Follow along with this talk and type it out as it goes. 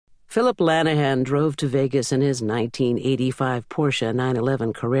Philip Lanahan drove to Vegas in his 1985 Porsche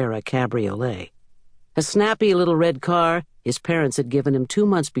 911 Carrera Cabriolet. A snappy little red car his parents had given him 2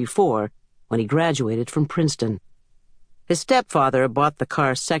 months before when he graduated from Princeton. His stepfather bought the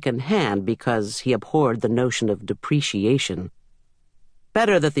car second-hand because he abhorred the notion of depreciation.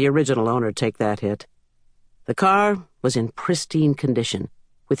 Better that the original owner take that hit. The car was in pristine condition,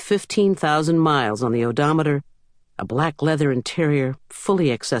 with 15,000 miles on the odometer, a black leather interior fully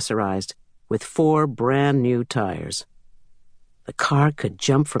accessorized, with 4 brand-new tires. The car could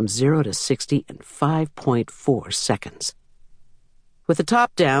jump from 0 to 60 in 5.4 seconds. With the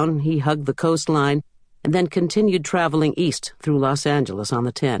top down, he hugged the coastline and then continued traveling east through Los Angeles on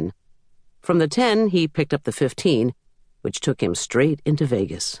the 10. From the 10, he picked up the 15, which took him straight into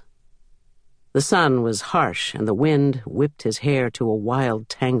Vegas. The sun was harsh, and the wind whipped his hair to a wild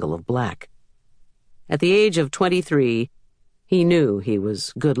tangle of black. At the age of 23, he knew he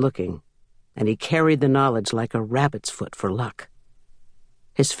was good-looking, and he carried the knowledge like a rabbit's foot for luck.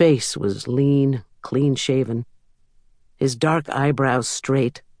 His face was lean, clean-shaven, his dark eyebrows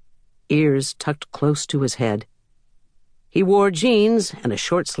straight, ears tucked close to his head. He wore jeans and a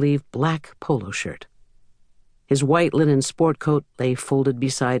short-sleeved black polo shirt. His white linen sport coat lay folded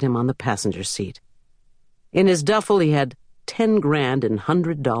beside him on the passenger seat. In his duffel he had 10 grand in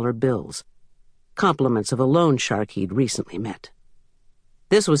 $100 bills, compliments of a loan shark he'd recently met.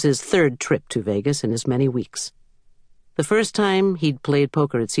 This was his 3rd trip to Vegas in as many weeks. The first time he'd played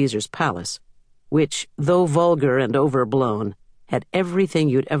poker at Caesar's Palace, which, though vulgar and overblown, had everything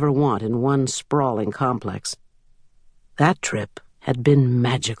you'd ever want in one sprawling complex. That trip had been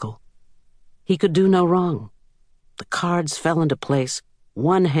magical. He could do no wrong. The cards fell into place,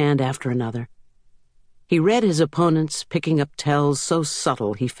 one hand after another. He read his opponents, picking up tells so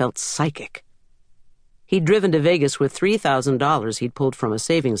subtle he felt psychic. He'd driven to Vegas with $3,000 he'd pulled from a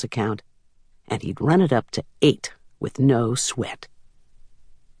savings account, and he'd run it up to 8 with no sweat.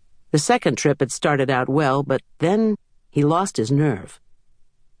 The second trip had started out well, but then he lost his nerve.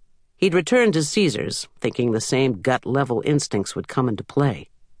 He'd returned to Caesar's, thinking the same gut-level instincts would come into play.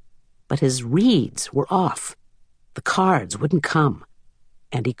 But his reads were off. The cards wouldn't come,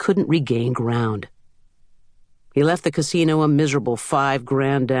 and he couldn't regain ground. He left the casino a miserable 5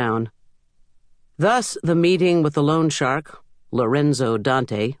 grand down. Thus, the meeting with the loan shark, Lorenzo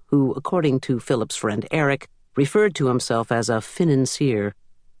Dante, who, according to Philip's friend Eric, referred to himself as a financier.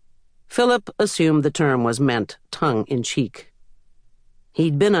 Philip assumed the term was meant tongue-in-cheek.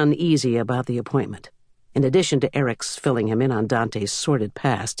 He'd been uneasy about the appointment. In addition to Eric's filling him in on Dante's sordid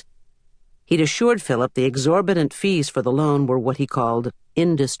past, he'd assured Philip the exorbitant fees for the loan were what he called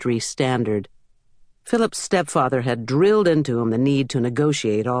industry standard. Philip's stepfather had drilled into him the need to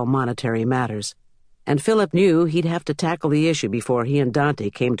negotiate all monetary matters, and Philip knew he'd have to tackle the issue before he and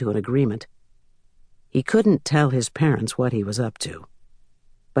Dante came to an agreement. He couldn't tell his parents what he was up to,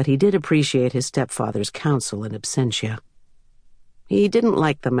 but he did appreciate his stepfather's counsel in absentia. He didn't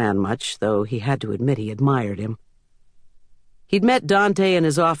like the man much, though he had to admit he admired him. He'd met Dante in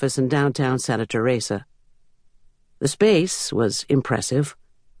his office in downtown Santa Teresa. The space was impressive,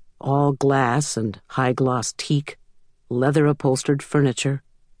 all glass and high-gloss teak, leather-upholstered furniture,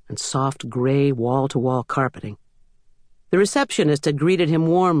 and soft gray wall-to-wall carpeting. The receptionist had greeted him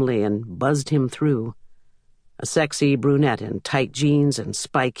warmly and buzzed him through. A sexy brunette in tight jeans and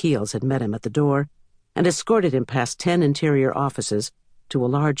spike heels had met him at the door and escorted him past 10 interior offices to a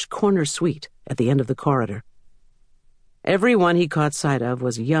large corner suite at the end of the corridor. Everyone he caught sight of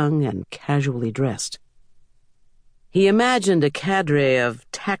was young and casually dressed. He imagined a cadre of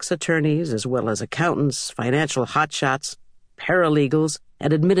tax attorneys as well as accountants, financial hotshots, paralegals,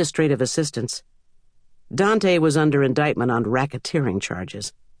 and administrative assistants. Dante was under indictment on racketeering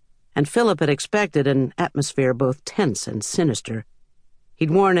charges, and Philip had expected an atmosphere both tense and sinister. He'd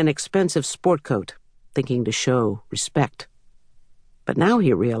worn an expensive sport coat, thinking to show respect. But now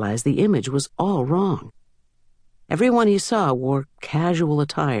he realized the image was all wrong. Everyone he saw wore casual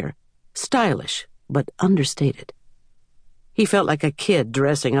attire, stylish but understated. He felt like a kid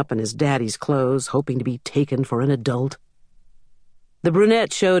dressing up in his daddy's clothes, hoping to be taken for an adult. The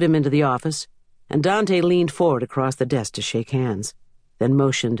brunette showed him into the office, and Dante leaned forward across the desk to shake hands, then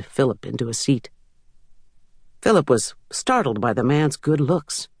motioned Philip into a seat. Philip was startled by the man's good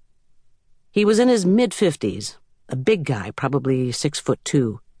looks. He was in his mid-50s, a big guy, probably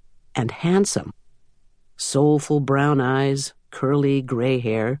 6'2", and handsome. Soulful brown eyes, curly gray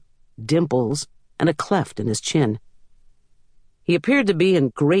hair, dimples, and a cleft in his chin. He appeared to be in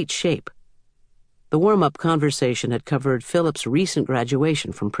great shape. The warm-up conversation had covered Philip's recent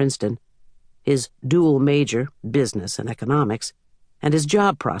graduation from Princeton, his dual major, business and economics, and his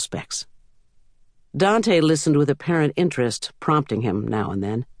job prospects. Dante listened with apparent interest, prompting him now and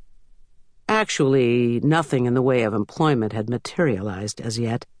then. Actually, nothing in the way of employment had materialized as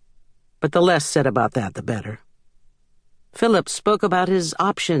yet, but the less said about that, the better. Philip spoke about his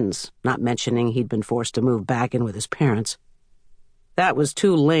options, not mentioning he'd been forced to move back in with his parents. That was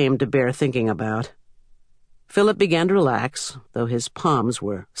too lame to bear thinking about. Philip began to relax, though his palms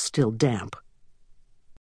were still damp.